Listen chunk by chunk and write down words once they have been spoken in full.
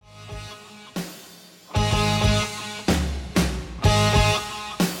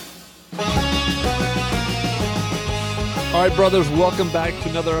All right, brothers, welcome back to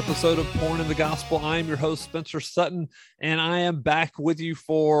another episode of Porn in the Gospel. I am your host, Spencer Sutton, and I am back with you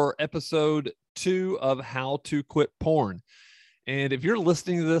for episode 2 of How to Quit Porn. And if you're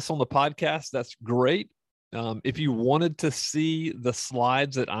listening to this on the podcast, that's great. If you wanted to see the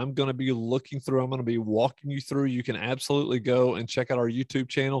slides that I'm going to be looking through, I'm going to be walking you through, you can absolutely go and check out our YouTube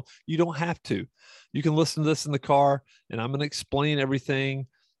channel. You don't have to. You can listen to this in the car, and I'm going to explain everything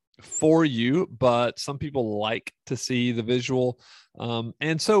for you, but some people like to see the visual.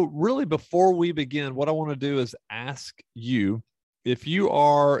 And so really before we begin, what I want to do is ask you, if you've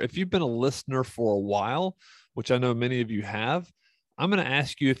been a listener for a while, which I know many of you have, I'm going to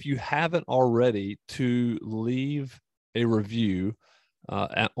ask you, if you haven't already, to leave a review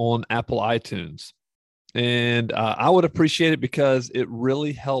on Apple iTunes. And I would appreciate it because it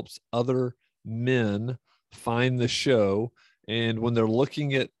really helps other men find the show. And when they're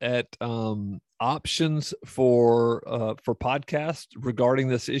looking at options for podcasts regarding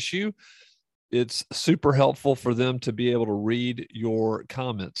this issue, it's super helpful for them to be able to read your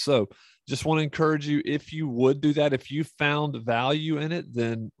comments. So just want to encourage you, if you would do that, if you found value in it,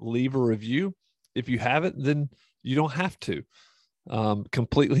 then leave a review. If you haven't, then you don't have to.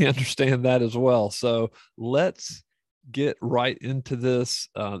 Completely understand that as well. So let's get right into this.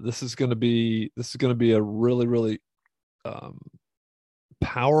 This is going to be a really, really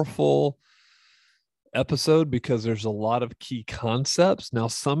powerful episode because there's a lot of key concepts. Now,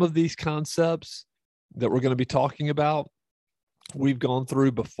 some of these concepts that we're going to be talking about, we've gone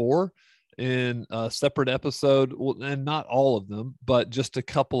through before in a separate episode, and not all of them, but just a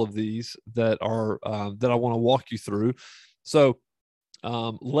couple of these that are that I want to walk you through. So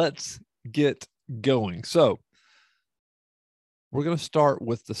let's get going. So we're going to start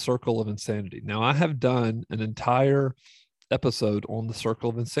with the circle of insanity. Now, I have done an entire episode on the circle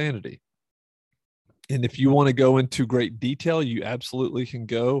of insanity. And if you want to go into great detail, you absolutely can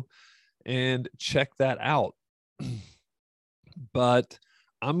go and check that out. But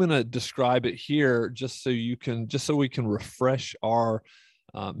I'm going to describe it here just so we can refresh our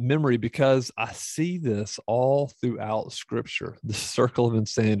memory, because I see this all throughout Scripture, the circle of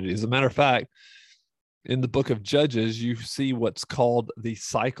insanity. As a matter of fact, in the book of Judges, you see what's called the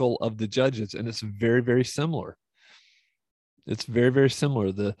cycle of the judges, and it's very, very similar. It's very, very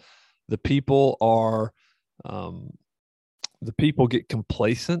similar. The people are, the people get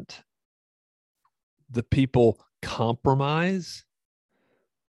complacent. The people compromise.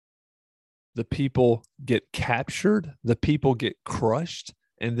 The people get captured. The people get crushed,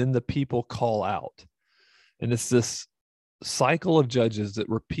 and then the people call out. And it's this cycle of judges that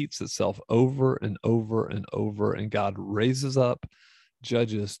repeats itself over and over and over, and God raises up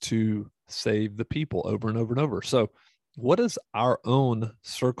judges to save the people over and over and over. So what does our own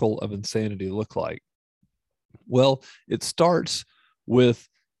circle of insanity look like? Well, it starts with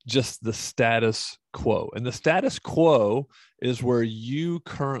just the status quo. And the status quo is where you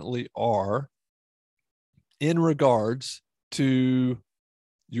currently are in regards to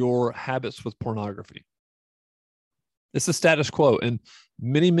your habits with pornography. It's the status quo. And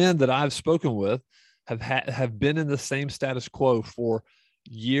many men that I've spoken with have been in the same status quo for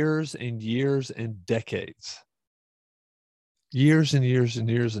years and years and decades. Years and years and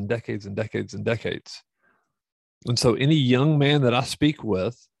years and decades and decades and decades. And so any young man that I speak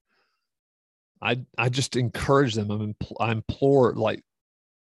with, I just encourage them. I implore, like,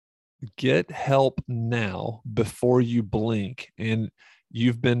 get help now before you blink. And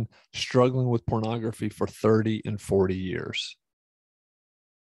you've been struggling with pornography for 30 and 40 years.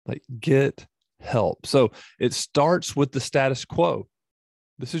 Like, get help. So it starts with the status quo.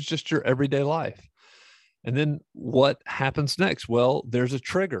 This is just your everyday life. And then what happens next? Well, there's a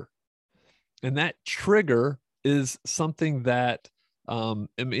trigger. And that trigger is something that,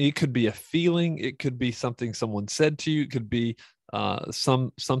 it could be a feeling. It could be something someone said to you. It could be something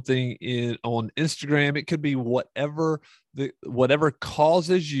on Instagram. It could be whatever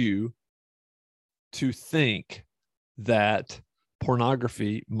causes you to think that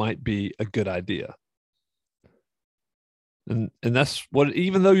pornography might be a good idea. And that's what,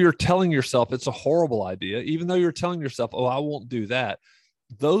 even though you're telling yourself it's a horrible idea, even though you're telling yourself, oh, I won't do that,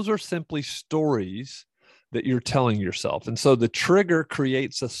 those are simply stories that you're telling yourself. And so the trigger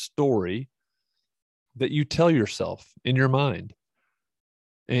creates a story that you tell yourself in your mind.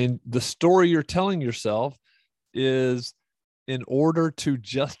 And the story you're telling yourself is in order to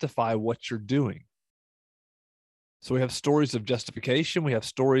justify what you're doing. So we have stories of justification. We have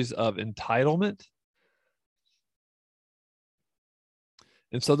stories of entitlement.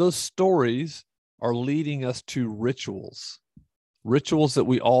 And so those stories are leading us to rituals that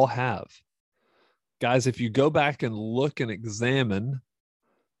we all have. guys, if you go back and look and examine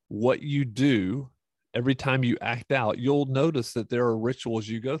what you do every time you act out, you'll notice that there are rituals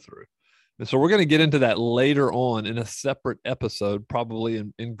you go through. And so we're going to get into that later on in a separate episode, probably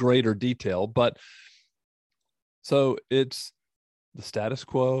in greater detail. But so it's the status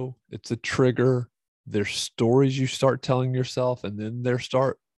quo, it's a trigger. There's stories you start telling yourself, and then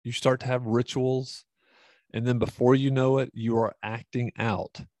you start to have rituals. And then before you know it, you are acting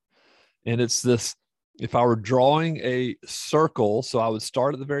out. And it's this, if I were drawing a circle, so I would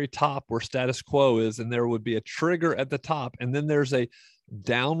start at the very top where status quo is, and there would be a trigger at the top, and then there's a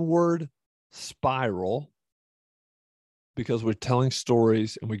downward spiral because we're telling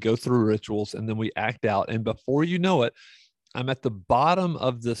stories and we go through rituals and then we act out. And before you know it, I'm at the bottom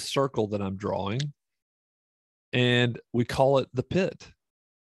of this circle that I'm drawing, and we call it the pit.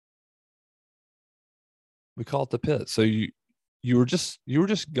 We call it the pit. So you were just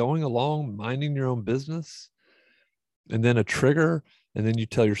going along, minding your own business, and then a trigger, and then you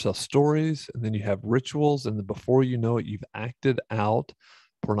tell yourself stories, and then you have rituals, and then before you know it, you've acted out.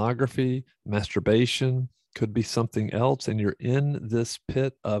 Pornography, masturbation, could be something else, and you're in this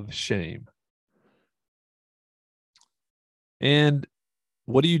pit of shame. And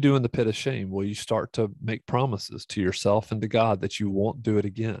what do you do in the pit of shame? Well, you start to make promises to yourself and to God that you won't do it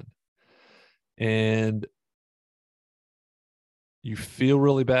again. And you feel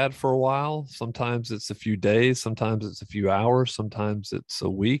really bad for a while. Sometimes it's a few days, sometimes it's a few hours, sometimes it's a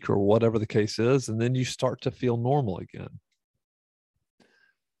week, or whatever the case is. And then you start to feel normal again.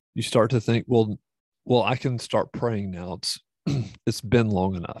 You start to think, well, I can start praying now. It's been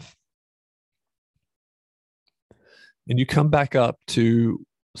long enough. And you come back up to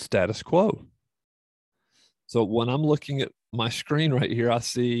status quo. So when I'm looking at my screen right here, I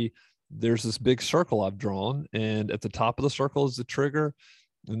see there's this big circle I've drawn, and at the top of the circle is the trigger.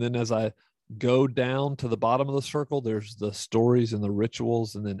 And then as I go down to the bottom of the circle, there's the stories and the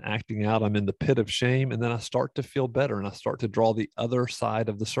rituals, and then acting out. I'm in the pit of shame. And then I start to feel better, and I start to draw the other side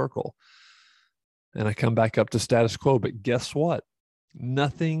of the circle. And I come back up to status quo. But guess what?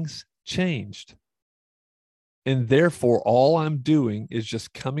 Nothing's changed. And therefore, all I'm doing is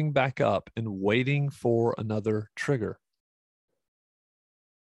just coming back up and waiting for another trigger.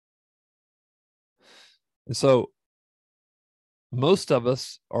 And so most of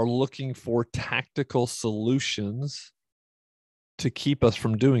us are looking for tactical solutions to keep us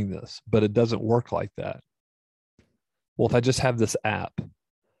from doing this, but it doesn't work like that. Well, if I just have this app,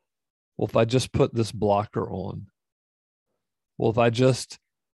 well, if I just put this blocker on, well, if I just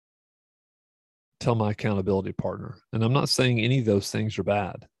tell my accountability partner, and I'm not saying any of those things are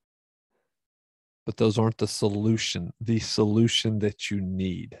bad, but those aren't the solution that you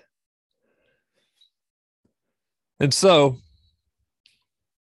need. And so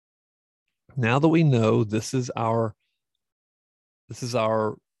now that we know this is our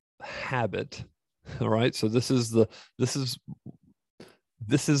habit, all right? So this is the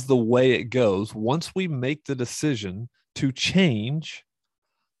way it goes. Once we make the decision to change,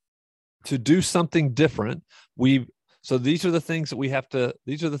 to do something different, so these are the things that we have to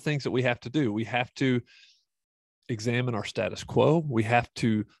do. We have to examine our status quo. We have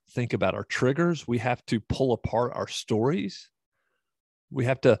to think about our triggers. We have to pull apart our stories. We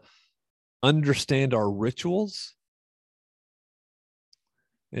have to understand our rituals.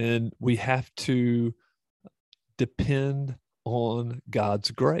 And we have to depend on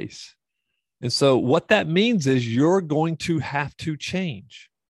God's grace. And so what that means is you're going to have to change.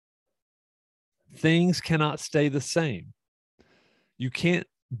 Things cannot stay the same. You can't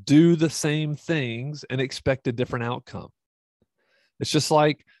do the same things and expect a different outcome. It's just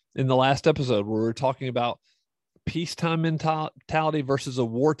like in the last episode where we were talking about peacetime mentality versus a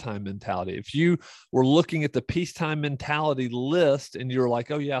wartime mentality. If you were looking at the peacetime mentality list and you're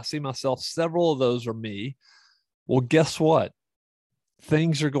like, oh yeah, I see myself, several of those are me. Well, guess what?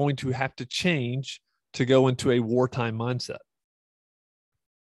 Things are going to have to change to go into a wartime mindset.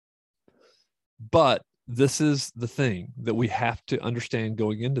 But this is the thing that we have to understand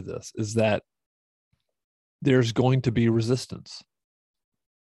going into this, is that there's going to be resistance.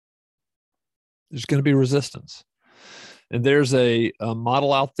 There's going to be resistance. And there's a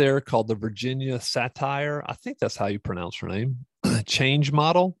model out there called the Virginia Satir. I think that's how you pronounce her name. Change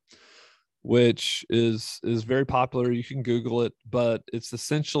model, which is very popular. You can Google it, but it's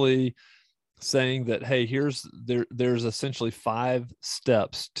essentially saying that, hey, there's essentially 5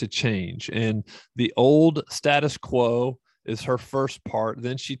 steps to change. And the old status quo is her first part.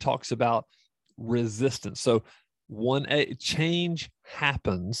 Then she talks about resistance. So 1A, change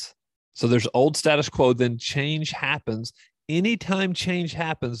happens. So there's old status quo, then change happens anytime change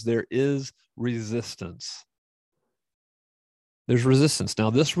happens, there is resistance. There's resistance. Now,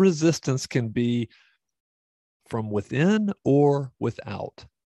 this resistance can be from within or without.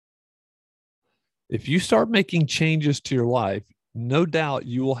 If you start making changes to your life, no doubt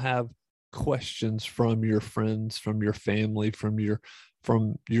you will have questions from your friends, from your family, from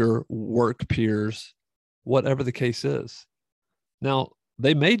your work peers, whatever the case is. Now,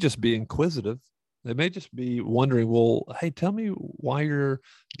 they may just be inquisitive. They may just be wondering, well, hey, tell me why you're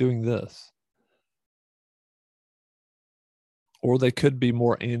doing this. Or they could be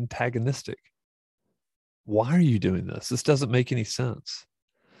more antagonistic. Why are you doing this? This doesn't make any sense.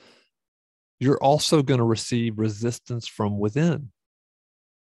 You're also going to receive resistance from within,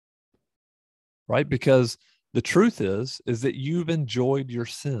 right? Because the truth is that you've enjoyed your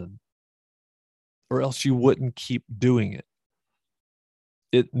sin, or else you wouldn't keep doing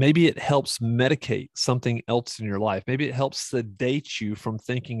it. Maybe it helps medicate something else in your life. Maybe it helps sedate you from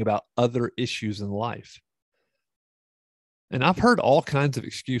thinking about other issues in life. And I've heard all kinds of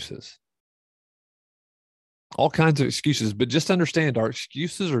excuses. But just understand our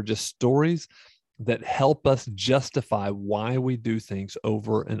excuses are just stories that help us justify why we do things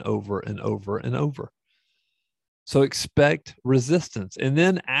over and over and over and over. So expect resistance. And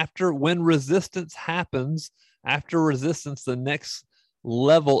then when resistance happens, the next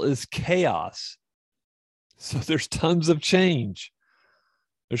level is chaos. So there's tons of change.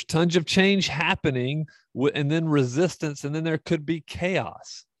 There's tons of change happening, and then resistance, and then there could be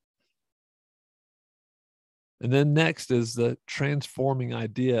chaos. And then next is the transforming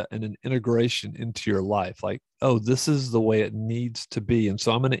idea and an integration into your life. Like, oh, this is the way it needs to be. And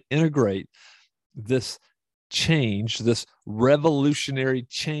so I'm going to integrate this change, this revolutionary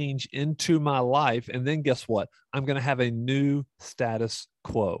change into my life. And then guess what? I'm going to have a new status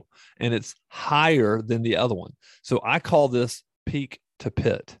quo, and it's higher than the other one. So I call this peak to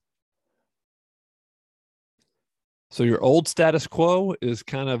pit. So your old status quo is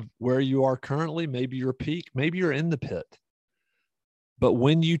kind of where you are currently. Maybe you're peak, maybe you're in the pit. But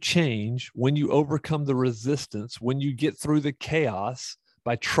when you change, when you overcome the resistance, when you get through the chaos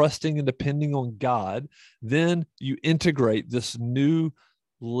by trusting and depending on God, then you integrate this new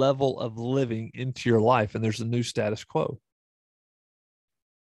level of living into your life, and there's a new status quo.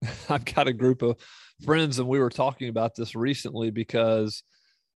 I've got a group of friends, and we were talking about this recently because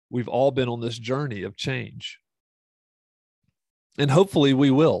we've all been on this journey of change. And hopefully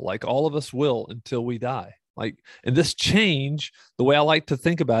we will, like all of us will, until we die. And this change, the way I like to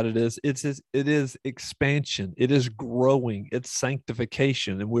think about it is it is expansion, it is growing, it's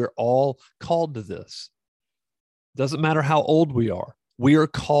sanctification, and we're all called to this. Doesn't matter how old we are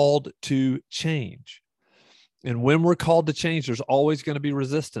called to change. And when we're called to change, there's always going to be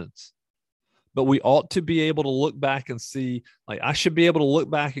resistance. But we ought to be able to look back and see, I should be able to look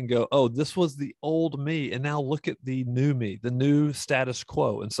back and go, oh, this was the old me. And now look at the new me, the new status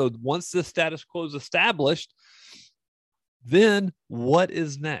quo. And so once this status quo is established, then what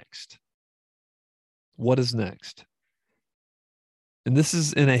is next? What is next? And this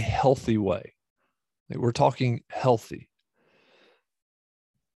is in a healthy way. We're talking healthy.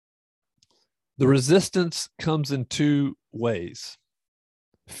 The resistance comes in two ways: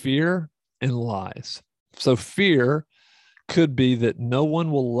 fear and lies. So fear could be that no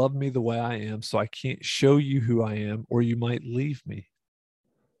one will love me the way I am, so I can't show you who I am, or you might leave me.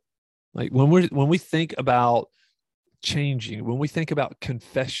 When we think about changing, when we think about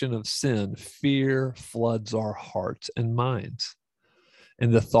confession of sin, fear floods our hearts and minds.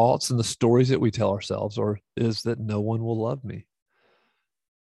 And the thoughts and the stories that we tell ourselves is that no one will love me.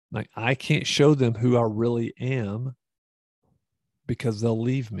 I can't show them who I really am because they'll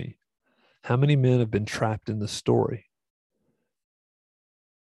leave me. How many men have been trapped in this story?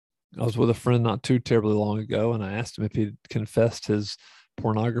 I was with a friend not too terribly long ago, and I asked him if he'd confessed his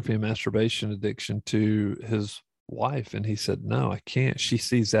pornography and masturbation addiction to his wife. And he said, no, I can't. She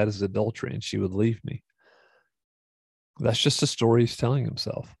sees that as adultery and she would leave me. That's just a story he's telling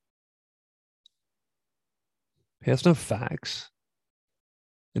himself. He has no facts.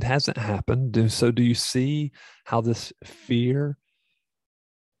 It hasn't happened. So do you see how this fear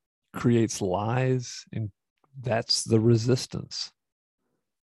creates lies? And that's the resistance.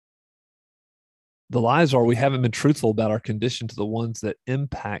 The lies are we haven't been truthful about our condition to the ones that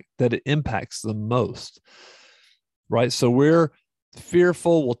it impacts the most, right? So we're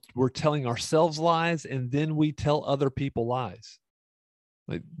fearful. We're telling ourselves lies, and then we tell other people lies.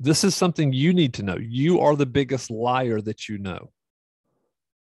 This is something you need to know. You are the biggest liar that you know.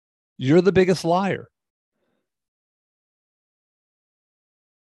 You're the biggest liar.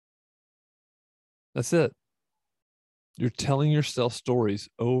 That's it. You're telling yourself stories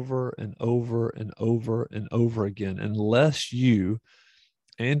over and over and over and over again, unless you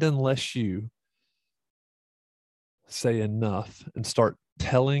say enough and start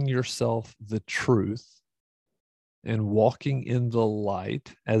telling yourself the truth and walking in the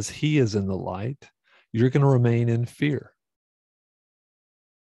light as he is in the light, you're going to remain in fear.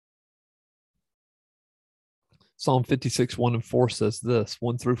 Psalm 56, 1 and 4 says this,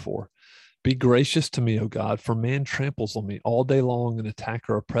 1 through 4. Be gracious to me, O God, for man tramples on me all day long, and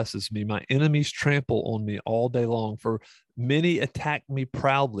attacker oppresses me. My enemies trample on me all day long, for many attack me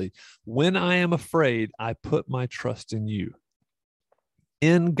proudly. When I am afraid, I put my trust in you.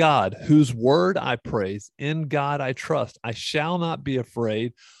 In God, whose word I praise, in God I trust. I shall not be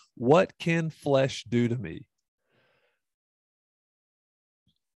afraid. What can flesh do to me?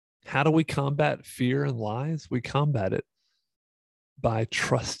 How do we combat fear and lies? We combat it by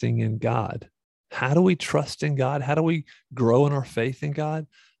trusting in God. How do we trust in God? How do we grow in our faith in God?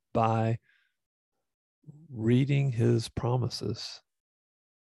 By reading his promises,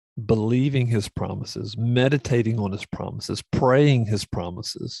 believing his promises, meditating on his promises, praying his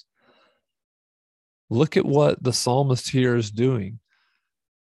promises. Look at what the psalmist here is doing.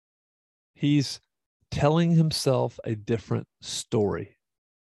 He's telling himself a different story,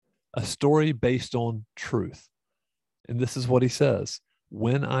 a story based on truth. And this is what he says: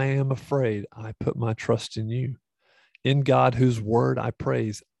 when I am afraid, I put my trust in you. In God, whose word I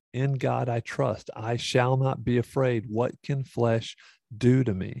praise, in God I trust. I shall not be afraid. What can flesh do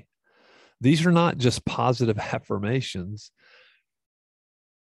to me? These are not just positive affirmations.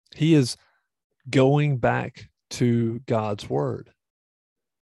 He is going back to God's word.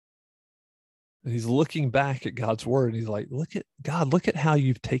 And he's looking back at God's word, and he's like, look at God, look at how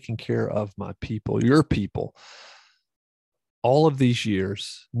you've taken care of my people, your people, all of these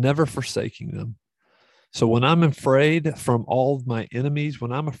years, never forsaking them. So when I'm afraid from all of my enemies,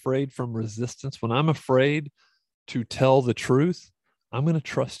 when I'm afraid from resistance, when I'm afraid to tell the truth, I'm going to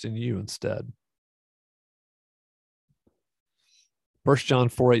trust in you instead. 1 John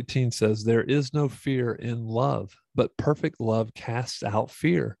 4:18 says, there is no fear in love, but perfect love casts out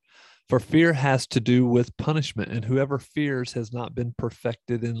fear. For fear has to do with punishment, and whoever fears has not been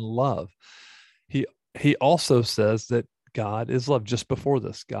perfected in love. He also says that God is love. Just before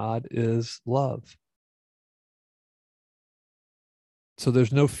this, God is love. So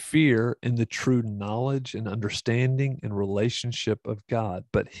there's no fear in the true knowledge and understanding and relationship of God,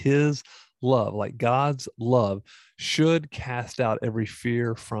 but his love, like God's love, should cast out every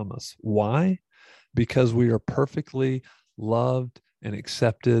fear from us. Why? Because we are perfectly loved and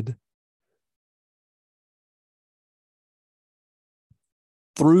accepted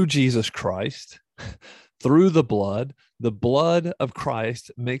through Jesus Christ, through the blood. The blood of Christ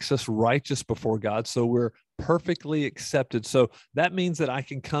makes us righteous before God. So we're perfectly accepted. So that means that I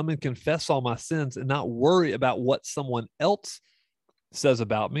can come and confess all my sins and not worry about what someone else says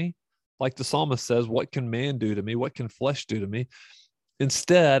about me. Like the psalmist says, what can man do to me? What can flesh do to me?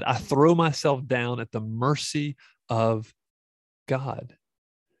 Instead, I throw myself down at the mercy of God.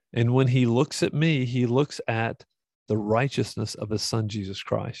 And when he looks at me, he looks at the righteousness of his son, Jesus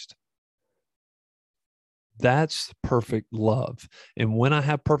Christ. That's perfect love. And when I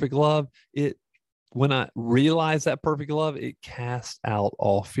have perfect love, when I realize that perfect love, it casts out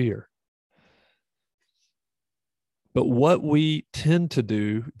all fear. But what we tend to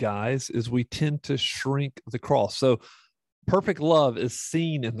do, guys, is we tend to shrink the cross. So perfect love is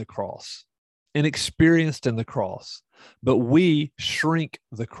seen in the cross and experienced in the cross, but we shrink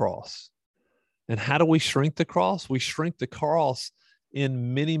the cross. And how do we shrink the cross? We shrink the cross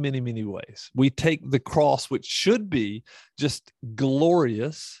in many, many, many ways. We take the cross, which should be just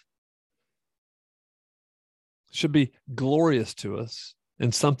glorious, should be glorious to us,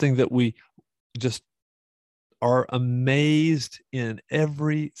 and something that we just are amazed in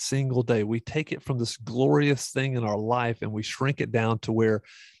every single day. We take it from this glorious thing in our life and we shrink it down to where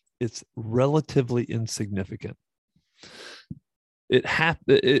it's relatively insignificant.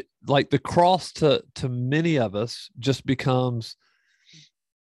 It like the cross to many of us just becomes,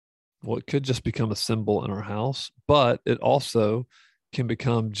 well, it could just become a symbol in our house, but it also can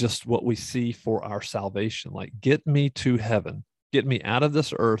become just what we see for our salvation. Like, get me to heaven, get me out of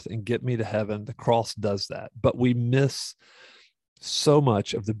this earth and get me to heaven. The cross does that, but we miss so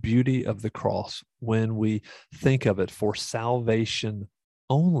much of the beauty of the cross when we think of it for salvation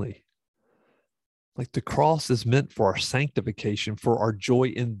only. Like, the cross is meant for our sanctification, for our joy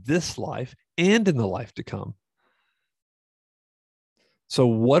in this life and in the life to come. So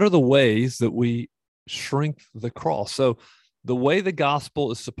what are the ways that we shrink the cross? So The way the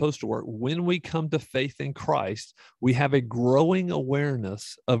gospel is supposed to work, when we come to faith in Christ, we have a growing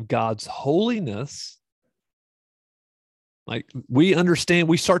awareness of God's holiness. Like, we understand,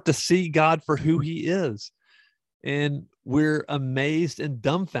 we start to see God for who he is. And we're amazed and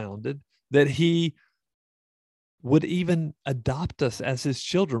dumbfounded that he would even adopt us as his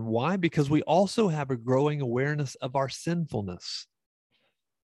children. Why? Because we also have a growing awareness of our sinfulness.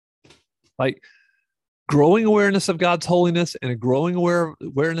 Like, growing awareness of God's holiness and a growing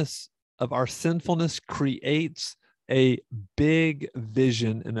awareness of our sinfulness creates a big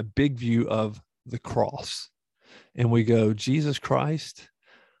vision and a big view of the cross. And we go, Jesus Christ,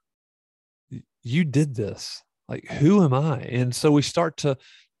 you did this. Like, who am I? And so we start to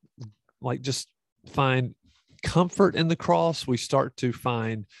like just find comfort in the cross. We start to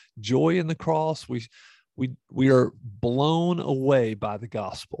find joy in the cross. We are blown away by the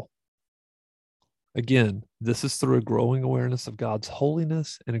gospel. Again, this is through a growing awareness of God's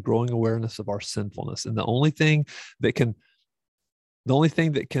holiness and a growing awareness of our sinfulness. And the only thing that can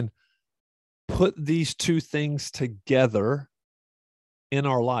put these two things together in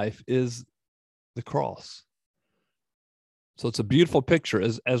our life is the cross. So it's a beautiful picture.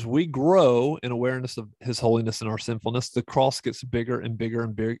 As we grow in awareness of his holiness and our sinfulness, the cross gets bigger and bigger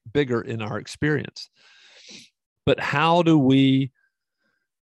and bigger in our experience. But how do we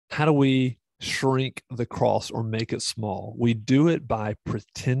shrink the cross or make it small? We do it by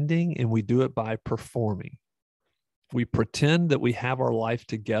pretending, and we do it by performing. We pretend that we have our life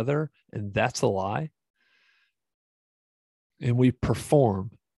together, and that's a lie. And we perform,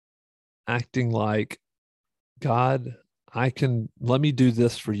 acting like, God, let me do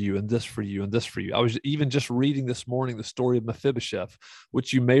this for you and this for you and this for you. I was even just reading this morning the story of Mephibosheth,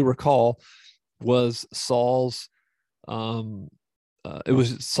 which you may recall was Saul's it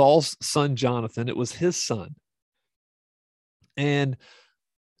was Saul's son, Jonathan. It was his son. And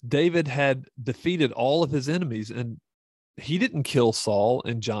David had defeated all of his enemies, and he didn't kill Saul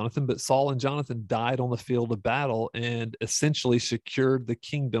and Jonathan, but Saul and Jonathan died on the field of battle and essentially secured the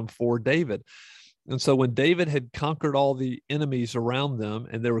kingdom for David. And so when David had conquered all the enemies around them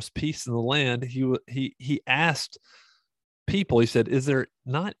and there was peace in the land, he asked people, he said, is there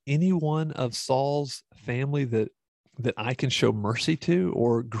not anyone of Saul's family that I can show mercy to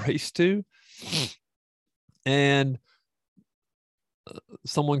or grace to? And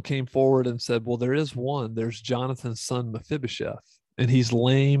someone came forward and said, well, there is one. There's Jonathan's son, Mephibosheth, and he's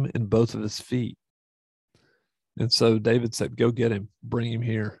lame in both of his feet. And so David said, go get him, bring him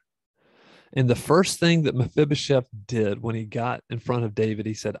here. And the first thing that Mephibosheth did when he got in front of David,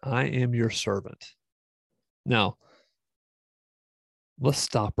 he said, I am your servant. Now, let's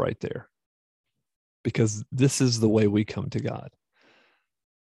stop right there, because this is the way we come to God.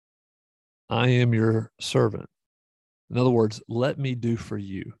 I am your servant. In other words, let me do for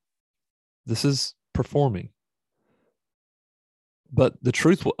you. This is performing. But the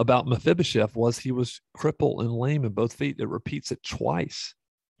truth about Mephibosheth was he was crippled and lame in both feet. It repeats it twice,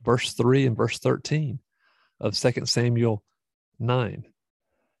 verse 3 and verse 13 of 2 Samuel 9.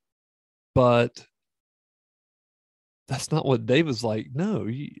 But that's not what David's like. No,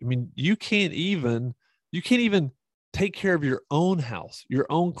 you can't even take care of your own house, your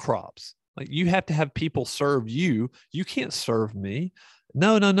own crops. Like, you have to have people serve you. You can't serve me.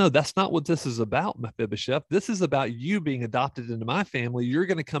 No. That's not what this is about, Mephibosheth. This is about you being adopted into my family. You're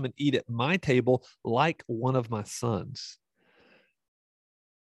going to come and eat at my table like one of my sons.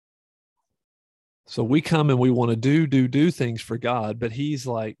 So we come and we want to do things for God, but he's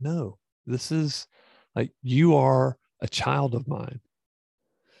like, no, this is like, you are a child of mine.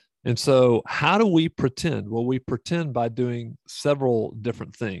 And so how do we pretend? Well, we pretend by doing several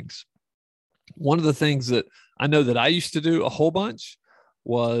different things. One of the things that I know that I used to do a whole bunch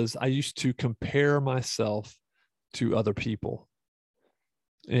was I used to compare myself to other people.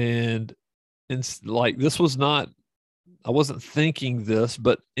 And like, this was not, I wasn't thinking this,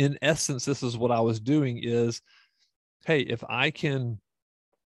 but in essence, this is what I was doing is, hey,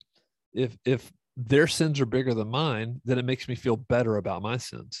 if their sins are bigger than mine, then it makes me feel better about my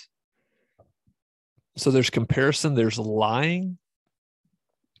sins. So there's comparison, there's lying.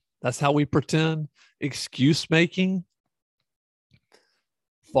 That's how we pretend. Excuse making,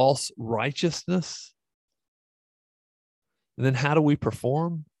 false righteousness. And then how do we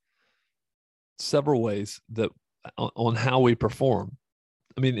perform? Several ways that on how we perform.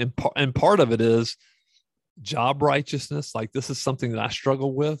 I mean, and part of it is job righteousness. Like, this is something that I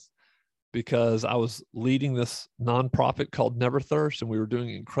struggle with because I was leading this nonprofit called Never Thirst, and we were doing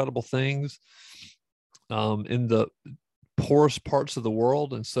incredible things in the poorest parts of the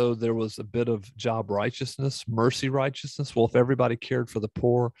world. And so there was a bit of job righteousness, mercy righteousness. Well, if everybody cared for the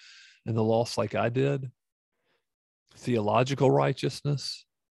poor and the lost like I did, theological righteousness,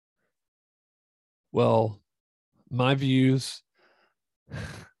 well, my views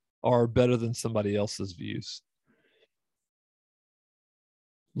are better than somebody else's views.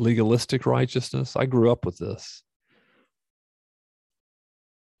 Legalistic righteousness. I grew up with this.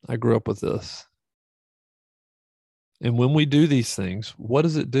 And when we do these things, what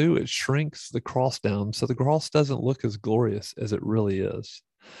does it do? It shrinks the cross down so the cross doesn't look as glorious as it really is,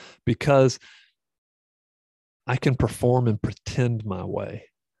 because I can perform and pretend my way.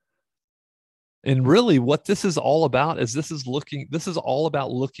 And really what this is all about is this is all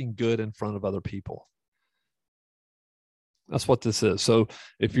about looking good in front of other people. That's what this is. So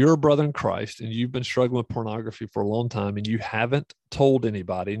if you're a brother in Christ and you've been struggling with pornography for a long time and you haven't told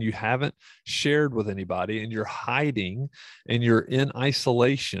anybody and you haven't shared with anybody and you're hiding and you're in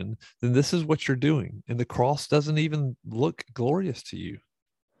isolation, then this is what you're doing. And the cross doesn't even look glorious to you.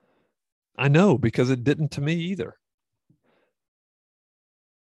 I know, because it didn't to me either.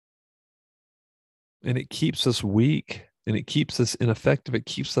 And it keeps us weak and it keeps us ineffective. It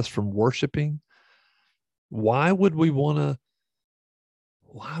keeps us from worshiping. Why would we want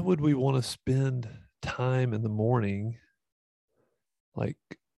to spend time in the morning like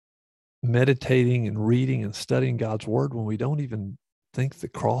meditating and reading and studying God's word when we don't even think the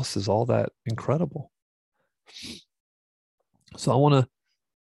cross is all that incredible? So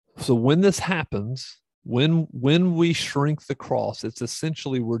when this happens, when we shrink the cross, it's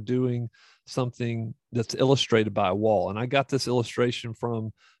essentially we're doing something that's illustrated by a wall. And I got this illustration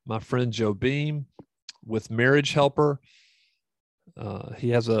from my friend Joe Beam with Marriage Helper. He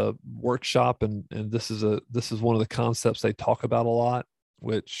has a workshop, and this is one of the concepts they talk about a lot,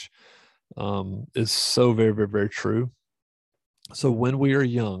 which is so very, very, very true. So when we are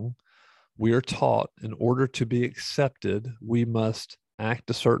young, we are taught in order to be accepted, we must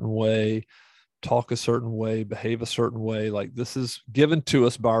act a certain way, talk a certain way, behave a certain way. Like this is given to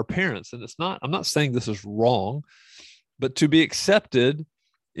us by our parents. And I'm not saying this is wrong, but to be accepted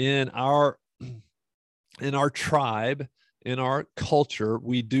in our tribe, in our culture,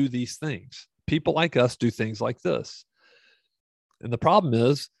 we do these things. People like us do things like this. And the problem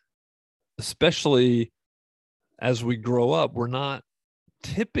is, especially as we grow up, we're not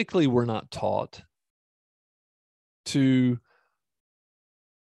taught to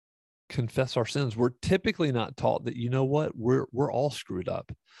confess our sins. We're typically not taught that, you know what, we're all screwed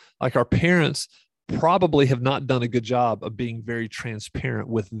up. Like our parents probably have not done a good job of being very transparent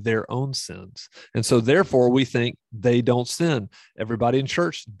with their own sins. And so therefore we think they don't sin. Everybody in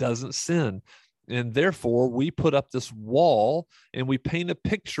church doesn't sin. And therefore we put up this wall and we paint a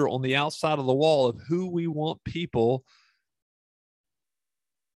picture on the outside of the wall of who we want people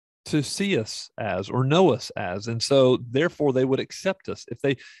to see us as or know us as. And so therefore they would accept us.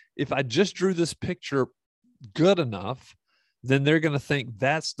 If I just drew this picture good enough, then they're going to think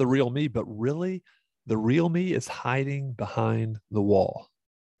that's the real me. But really, the real me is hiding behind the wall.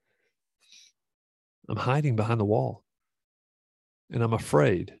 I'm hiding behind the wall. And I'm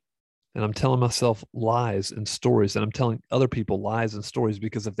afraid. And I'm telling myself lies and stories. And I'm telling other people lies and stories,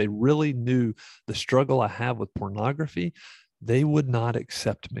 because if they really knew the struggle I have with pornography, they would not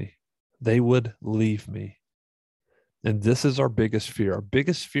accept me. They would leave me. And this is our biggest fear. Our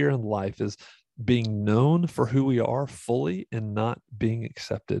biggest fear in life is being known for who we are fully and not being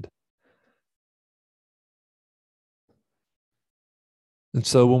accepted. And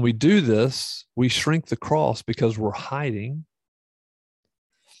so when we do this, we shrink the cross because we're hiding,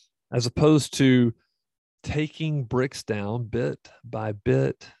 as opposed to taking bricks down bit by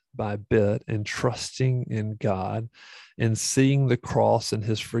bit by bit and trusting in God and seeing the cross and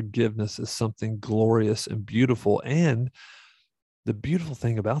his forgiveness as something glorious and beautiful. And the beautiful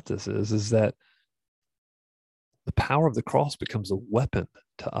thing about this is that the power of the cross becomes a weapon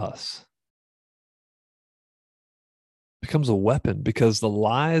to us. It becomes a weapon because the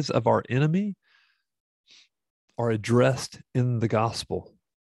lies of our enemy are addressed in the gospel.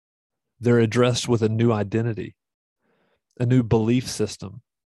 They're addressed with a new identity, a new belief system.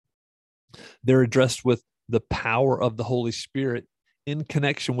 They're addressed with the power of the Holy Spirit in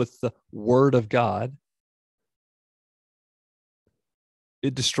connection with the Word of God.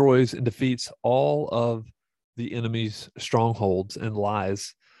 It destroys and defeats all of the enemy's strongholds and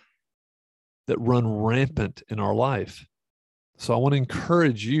lies that run rampant in our life. So I want to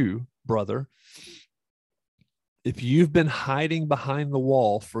encourage you, brother, if you've been hiding behind the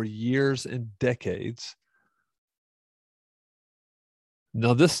wall for years and decades,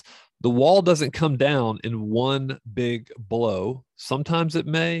 now this The wall doesn't come down in one big blow. Sometimes it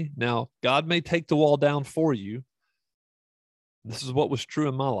may. Now, God may take the wall down for you. This is what was true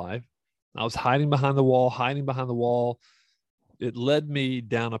in my life. I was hiding behind the wall, hiding behind the wall. It led me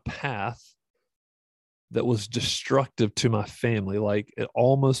down a path that was destructive to my family. Like, it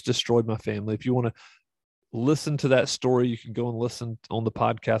almost destroyed my family. If you want to listen to that story, you can go and listen on the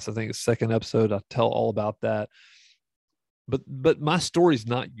podcast. I think it's second episode. I tell all about that. But my story is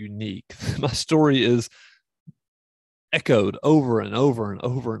not unique. My story is echoed over and over and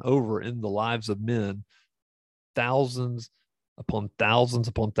over and over in the lives of men, thousands upon thousands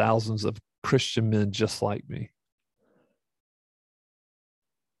upon thousands of Christian men just like me.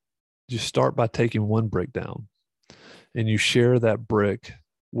 You start by taking one brick down, and you share that brick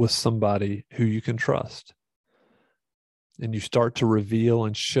with somebody who you can trust. And you start to reveal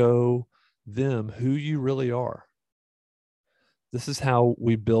and show them who you really are. This is how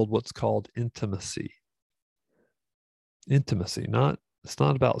we build what's called intimacy. Intimacy, it's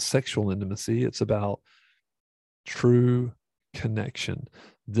not about sexual intimacy. It's about true connection.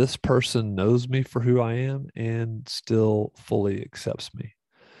 This person knows me for who I am and still fully accepts me.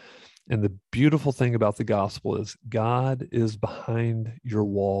 And the beautiful thing about the gospel is God is behind your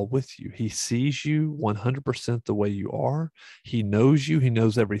wall with you. He sees you 100% the way you are. He knows you. He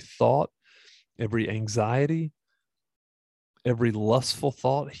knows every thought, every anxiety, every lustful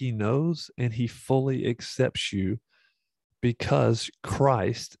thought he knows, and he fully accepts you because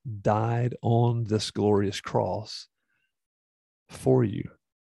Christ died on this glorious cross for you,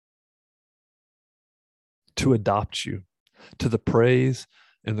 to adopt you to the praise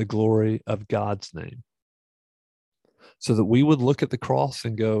and the glory of God's name, so that we would look at the cross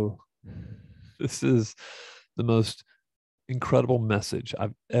and go, this is the most incredible message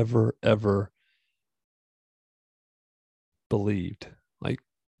I've ever believed. Like,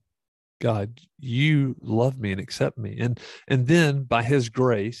 God, you love me and accept me. And then by his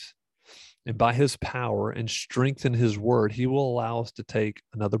grace and by his power and strength in his word, he will allow us to take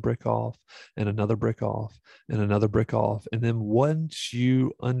another brick off and another brick off and another brick off. And then once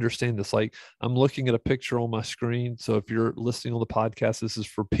you understand this, like, I'm looking at a picture on my screen. So if you're listening on the podcast, this is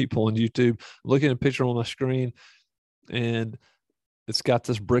for people on YouTube. I'm looking at a picture on my screen, and it's got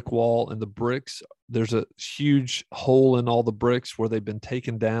this brick wall, and the bricks, there's a huge hole in all the bricks where they've been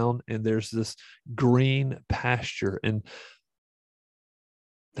taken down, and there's this green pasture, and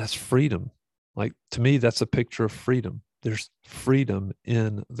that's freedom. Like, to me, that's a picture of freedom. There's freedom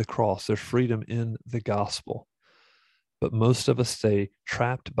in the cross. There's freedom in the gospel. But most of us stay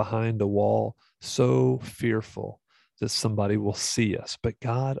trapped behind a wall, so fearful that somebody will see us. But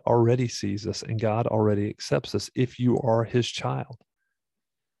God already sees us, and God already accepts us if you are his child.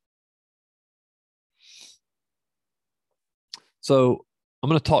 So I'm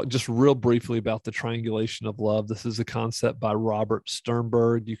going to talk just real briefly about the triangulation of love. This is a concept by Robert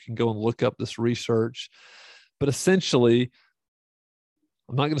Sternberg. You can go and look up this research. But essentially,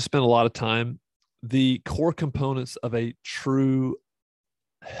 I'm not going to spend a lot of time. The core components of a true,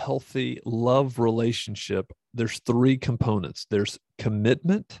 healthy love relationship, there's three components. There's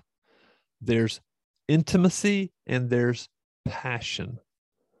commitment, there's intimacy, and there's passion.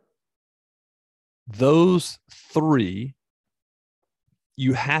 Those three,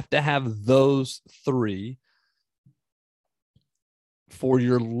 you have to have those three for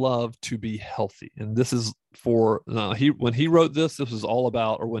your love to be healthy. And this is for, when he wrote this was all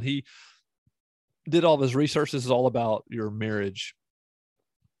about, or when he did all of his research, this is all about your marriage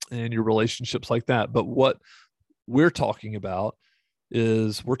and your relationships like that. But what we're talking about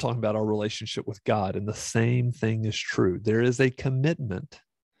is we're talking about our relationship with God. And the same thing is true. There is a commitment.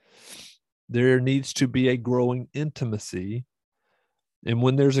 There needs to be a growing intimacy. And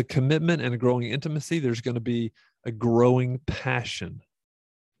when there's a commitment and a growing intimacy, there's going to be a growing passion,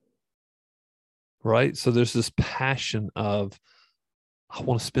 right? So there's this passion of, I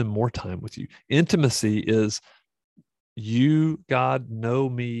want to spend more time with you. Intimacy is, you, God, know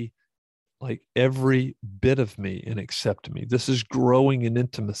me, like every bit of me, and accept me. This is growing in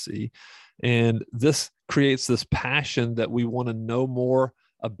intimacy. And this creates this passion that we want to know more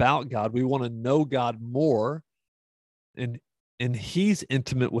about God. We want to know God more. And he's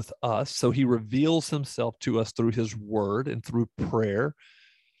intimate with us. So he reveals himself to us through his word and through prayer.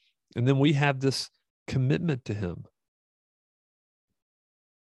 And then we have this commitment to him.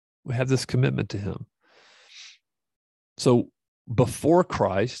 We have this commitment to him. So before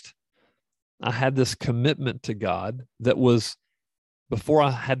Christ, I had this commitment to God that was, before I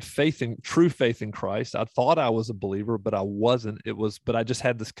had true faith in Christ. I thought I was a believer, but I wasn't. But I just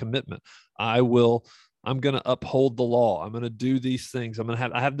had this commitment. I will I'm going to uphold the law. I'm going to do these things.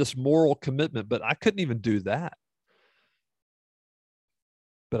 I have this moral commitment, but I couldn't even do that.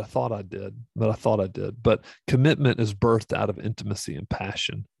 But I thought I did. But commitment is birthed out of intimacy and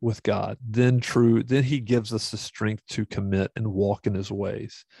passion with God. Then he gives us the strength to commit and walk in his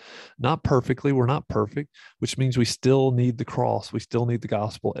ways. Not perfectly. We're not perfect, which means we still need the cross. We still need the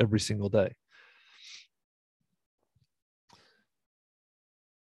gospel every single day.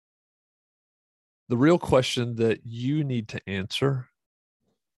 The real question that you need to answer,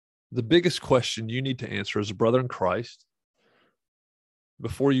 the biggest question you need to answer as a brother in Christ,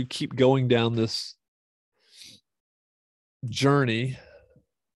 before you keep going down this journey,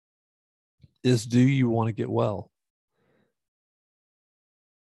 is, do you want to get well?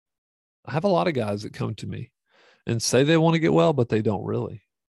 I have a lot of guys that come to me and say they want to get well, but they don't really.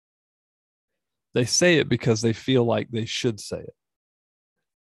 They say it because they feel like they should say it.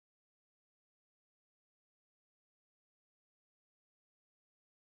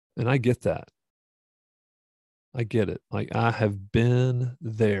 And I get that. I get it. Like, I have been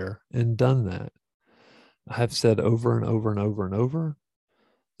there and done that. I have said over and over and over and over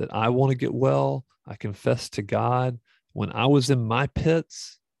that I want to get well. I confess to God. When I was in my pit,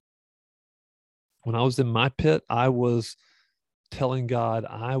 I was telling God,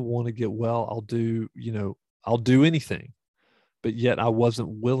 I want to get well. I'll do anything. But yet I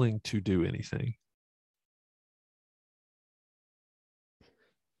wasn't willing to do anything.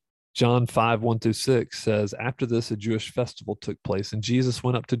 John 5:1-6 says, after this, a Jewish festival took place, and Jesus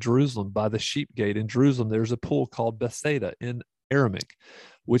went up to Jerusalem by the sheep gate. In Jerusalem, there's a pool called Bethsaida in Aramaic,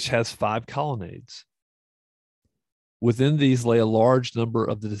 which has 5 colonnades. Within these lay a large number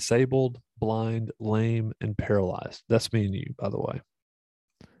of the disabled, blind, lame, and paralyzed. That's me and you, by the way.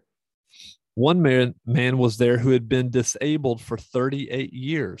 One man was there who had been disabled for 38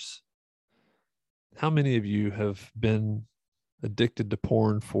 years. How many of you have been addicted to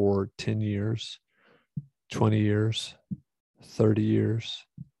porn for 10 years, 20 years, 30 years,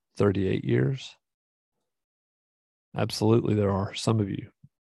 38 years? Absolutely, there are some of you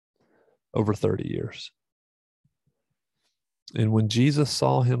over 30 years. And when Jesus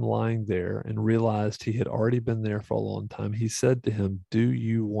saw him lying there and realized he had already been there for a long time, he said to him, do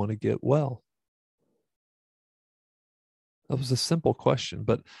you want to get well? That was a simple question,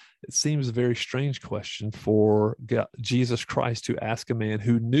 but it seems a very strange question for Jesus Christ to ask a man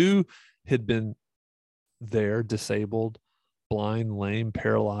who knew had been there, disabled, blind, lame,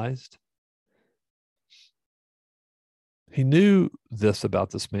 paralyzed. He knew this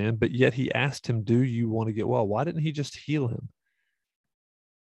about this man, but yet he asked him, do you want to get well? Why didn't he just heal him?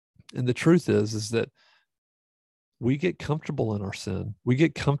 And the truth is that we get comfortable in our sin. We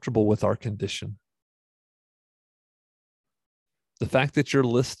get comfortable with our condition. The fact that you're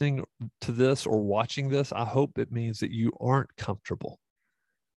listening to this or watching this, I hope it means that you aren't comfortable,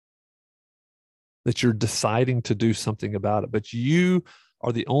 that you're deciding to do something about it. But you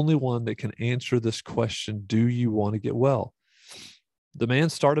are the only one that can answer this question, do you want to get well? The man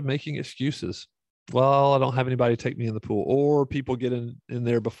started making excuses. Well, I don't have anybody take me in the pool, or people get in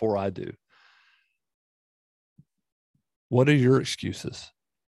there before I do. What are your excuses?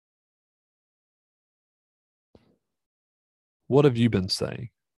 What have you been saying?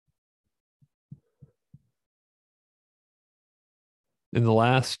 In the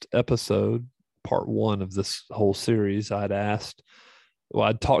last episode, part 1 of this whole series, I'd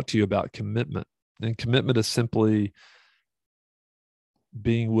talked to you about commitment. And commitment is simply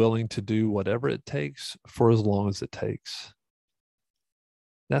being willing to do whatever it takes for as long as it takes.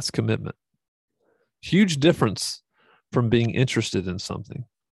 That's commitment. Huge difference from being interested in something.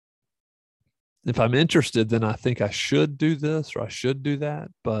 If I'm interested, then I think I should do this or I should do that.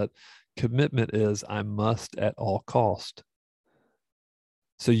 But commitment is I must at all cost.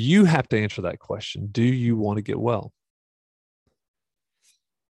 So you have to answer that question. Do you want to get well?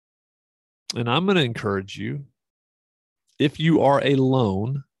 And I'm going to encourage you, if you are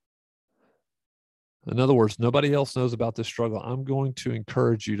alone, in other words, nobody else knows about this struggle, I'm going to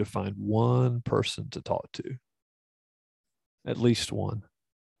encourage you to find one person to talk to. At least one.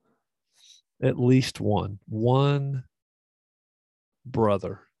 At least one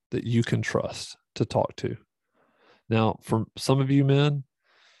brother that you can trust to talk to. Now, for some of you men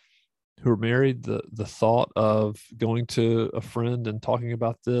who are married, the thought of going to a friend and talking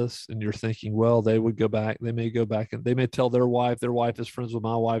about this, and you're thinking, well, they may go back and they may tell their wife is friends with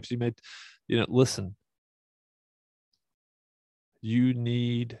my wife. So listen, you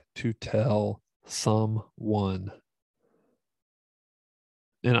need to tell someone.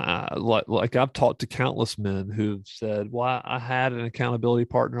 And I've talked to countless men who've said, well, I had an accountability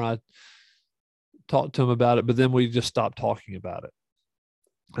partner. I talk to him about it, but then we just stop talking about it.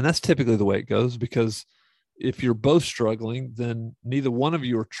 And that's typically the way it goes, because if you're both struggling, then neither one of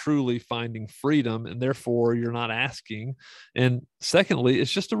you are truly finding freedom, and therefore you're not asking. And secondly,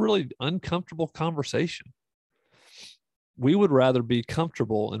 it's just a really uncomfortable conversation. We would rather be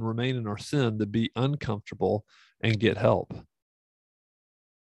comfortable and remain in our sin than be uncomfortable and get help.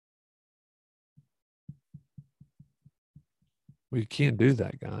 We can't do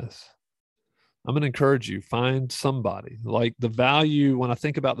that, guys. I'm going to encourage you, find somebody. Like the value, when I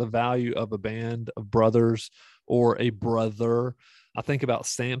think about the value of a band of brothers or a brother, I think about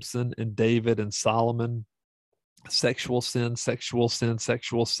Samson and David and Solomon. Sexual sin, sexual sin,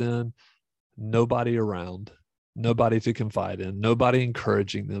 sexual sin. Nobody around, nobody to confide in, nobody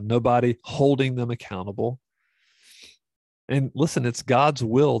encouraging them, nobody holding them accountable. And listen, it's God's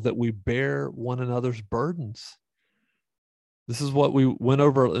will that we bear one another's burdens. This is what we went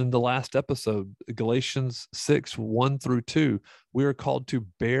over in the last episode, Galatians 6, 1 through 2. We are called to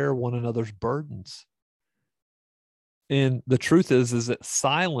bear one another's burdens. And the truth is that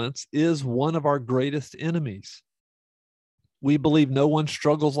silence is one of our greatest enemies. We believe no one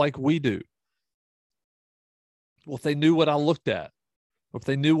struggles like we do. Well, if they knew what I looked at, or if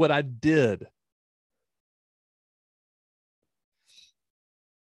they knew what I did.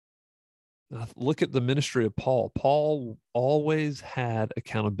 Look at the ministry of Paul. Paul always had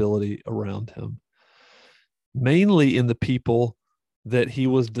accountability around him, mainly in the people that he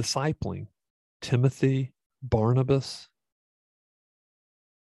was discipling, Timothy, Barnabas.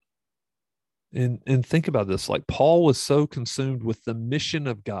 And think about this, like Paul was so consumed with the mission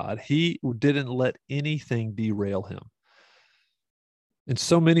of God, he didn't let anything derail him. And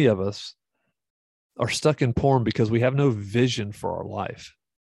so many of us are stuck in porn because we have no vision for our life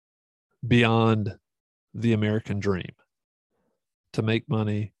beyond the American dream, to make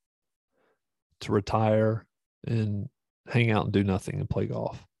money, to retire and hang out and do nothing and play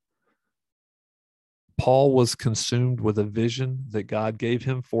golf. Paul was consumed with a vision that God gave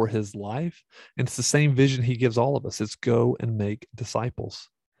him for his life. And it's the same vision he gives all of us. It's go and make disciples.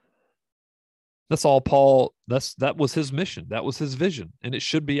 That's all Paul, that was his mission. That was his vision. And it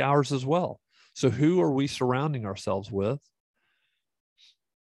should be ours as well. So who are we surrounding ourselves with?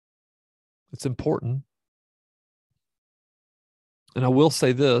 It's important. And I will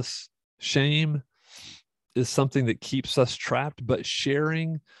say this, shame is something that keeps us trapped, but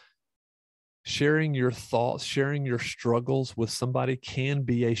sharing your thoughts, sharing your struggles with somebody can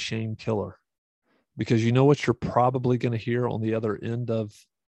be a shame killer, because you know what you're probably going to hear on the other end of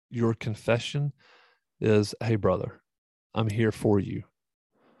your confession is, hey, brother, I'm here for you.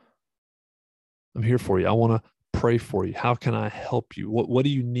 I'm here for you. I want to pray for you. How can I help you? What do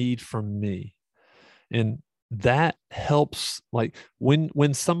you need from me? And that helps. Like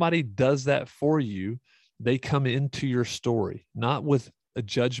when somebody does that for you, they come into your story, not with a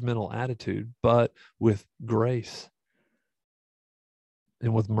judgmental attitude, but with grace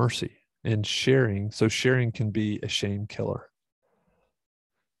and with mercy and sharing. So sharing can be a shame killer.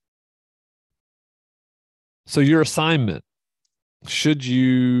 So your assignment, should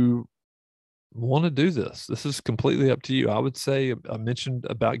you want to do this is completely up to you. I would say, I mentioned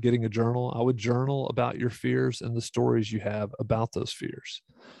about getting a journal. I would journal about your fears and the stories you have about those fears.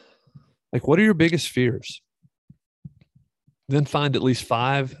 Like, what are your biggest fears? Then find at least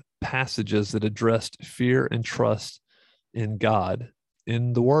 5 passages that addressed fear and trust in God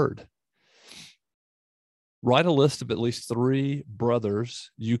in the Word. Write a list of at least 3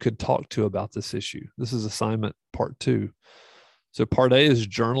 brothers you could talk to about this issue. This is assignment part 2. So part A is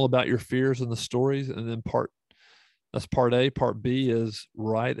journal about your fears and the stories. And then that's part A. Part B is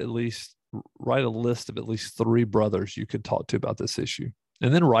write a list of at least 3 brothers you could talk to about this issue.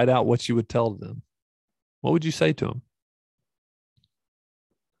 And then write out what you would tell them. What would you say to them?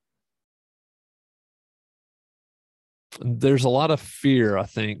 There's a lot of fear, I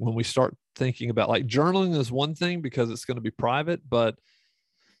think, when we start thinking about, like, journaling is one thing because it's going to be private, but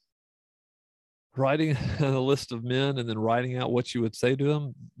writing a list of men and then writing out what you would say to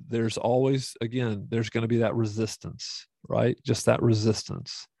them, there's always, again, there's going to be that resistance, right? Just that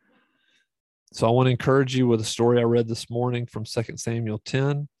resistance. So I want to encourage you with a story I read this morning from 2 Samuel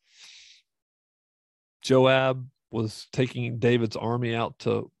 10. Joab was taking David's army out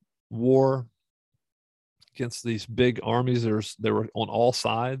to war against these big armies. They were on all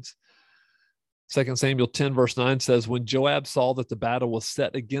sides. 2 Samuel 10 verse 9 says, when Joab saw that the battle was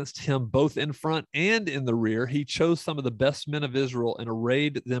set against him both in front and in the rear, he chose some of the best men of Israel and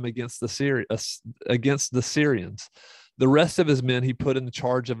arrayed them against the Syrians. The rest of his men he put in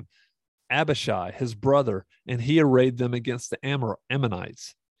charge of Abishai, his brother, and he arrayed them against the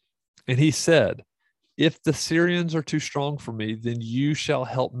Ammonites. And he said, If the Syrians are too strong for me, then you shall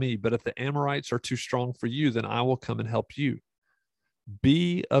help me. But if the Amorites are too strong for you, then I will come and help you.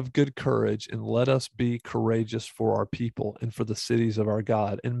 Be of good courage, and let us be courageous for our people and for the cities of our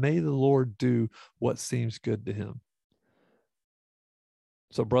God. And may the Lord do what seems good to him.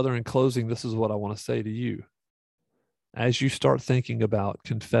 So, brother, in closing, this is what I want to say to you. As you start thinking about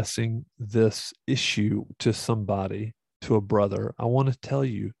confessing this issue to somebody, to a brother, I want to tell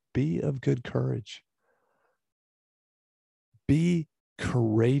you, be of good courage. Be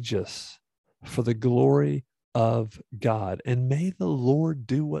courageous for the glory of God, and may the Lord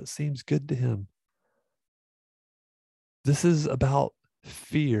do what seems good to him. This is about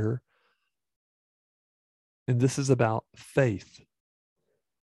fear, and this is about faith.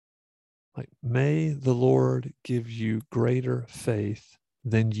 Like, may the Lord give you greater faith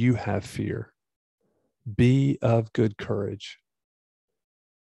than you have fear. Be of good courage.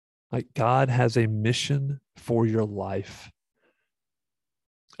 Like, God has a mission for your life,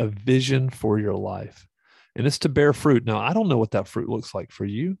 a vision for your life, and it's to bear fruit. Now, I don't know what that fruit looks like for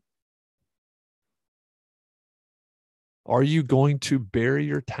you. Are you going to bury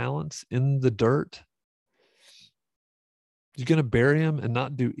your talents in the dirt? You're going to bury them and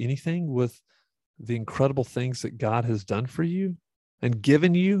not do anything with the incredible things that God has done for you and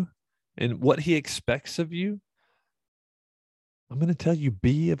given you and what he expects of you? I'm going to tell you,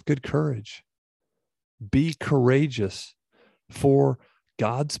 be of good courage. Be courageous for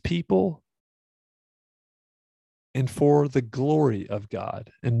God's people and for the glory of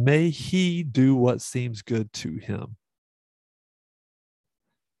God. And may he do what seems good to him.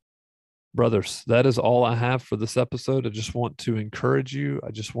 Brothers, that is all I have for this episode. I just want to encourage you.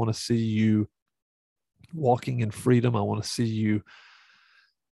 I just want to see you walking in freedom. I want to see you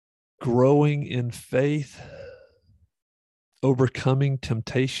growing in faith, overcoming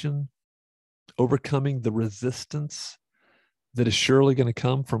temptation, overcoming the resistance that is surely going to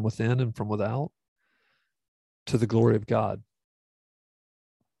come from within and from without, to the glory of God.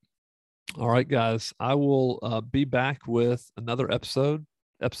 All right, guys, I will be back with another episode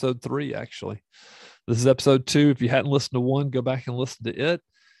 3, actually. This is episode 2. If you hadn't listened to 1, go back and listen to it.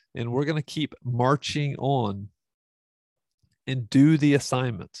 And we're going to keep marching on and do the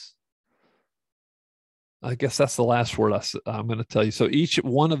assignments. I guess that's the last word I'm going to tell you. So each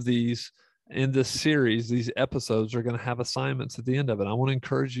one of these in this series, these episodes are going to have assignments at the end of it. I want to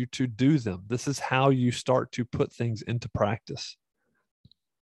encourage you to do them. This is how you start to put things into practice.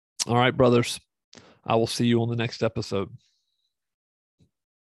 All right, brothers, I will see you on the next episode.